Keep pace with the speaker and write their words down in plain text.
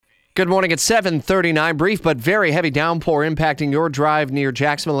Good morning. It's 7:39. Brief but very heavy downpour impacting your drive near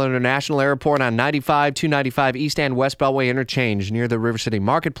Jacksonville International Airport on 95, 295 East and West Beltway interchange near the River City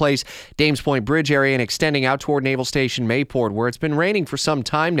Marketplace, Dames Point Bridge area, and extending out toward Naval Station Mayport, where it's been raining for some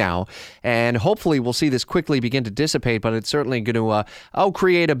time now. And hopefully we'll see this quickly begin to dissipate, but it's certainly going to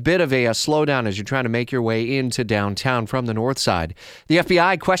create a bit of a slowdown as you're trying to make your way into downtown from the north side. The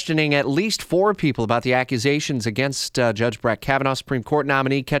FBI questioning at least 4 people about the accusations against Judge Brett Kavanaugh, Supreme Court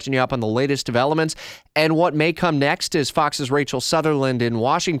nominee, catching you up on the latest developments and what may come next is Fox's Rachel Sutherland in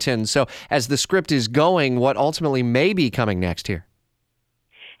Washington. So as the script is going, what ultimately may be coming next here?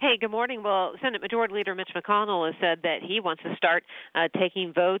 Hey, good morning. Well, Senate Majority Leader Mitch McConnell has said that he wants to start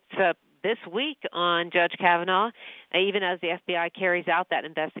taking votes this week on Judge Kavanaugh, even as the FBI carries out that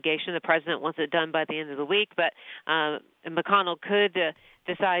investigation. The president wants it done by the end of the week, but McConnell could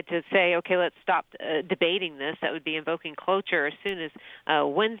decide to say, okay, let's stop debating this. That would be invoking cloture as soon as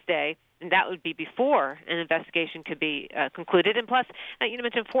Wednesday, and that would be before an investigation could be concluded. And plus, you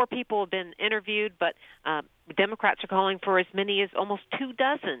mentioned 4 people have been interviewed, but Democrats are calling for as many as almost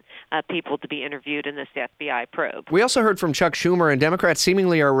 24 people to be interviewed in this FBI probe. We also heard from Chuck Schumer, and Democrats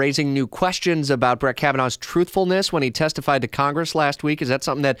seemingly are raising new questions about Brett Kavanaugh's truthfulness when he testified to Congress last week. Is that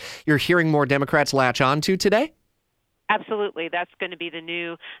something that you're hearing more Democrats latch on to today? Absolutely. That's going to be the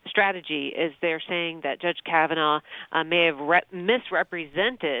new strategy, is they're saying that Judge Kavanaugh may have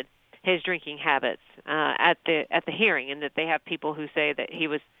misrepresented his drinking habits at the hearing, and that they have people who say that he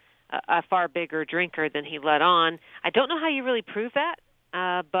was a far bigger drinker than he let on. I don't know how you really prove that,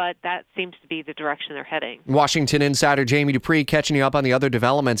 but that seems to be the direction they're heading. Washington insider Jamie Dupree catching you up on the other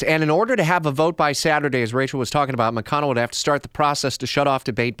developments. And in order to have a vote by Saturday, as Rachel was talking about, McConnell would have to start the process to shut off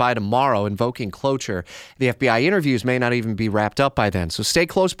debate by tomorrow, invoking cloture. The FBI interviews may not even be wrapped up by then. So stay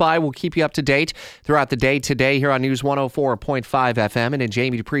close by. We'll keep you up to date throughout the day today here on News 104.5 FM and in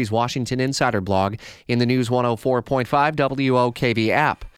Jamie Dupree's Washington Insider blog in the News 104.5 WOKV app.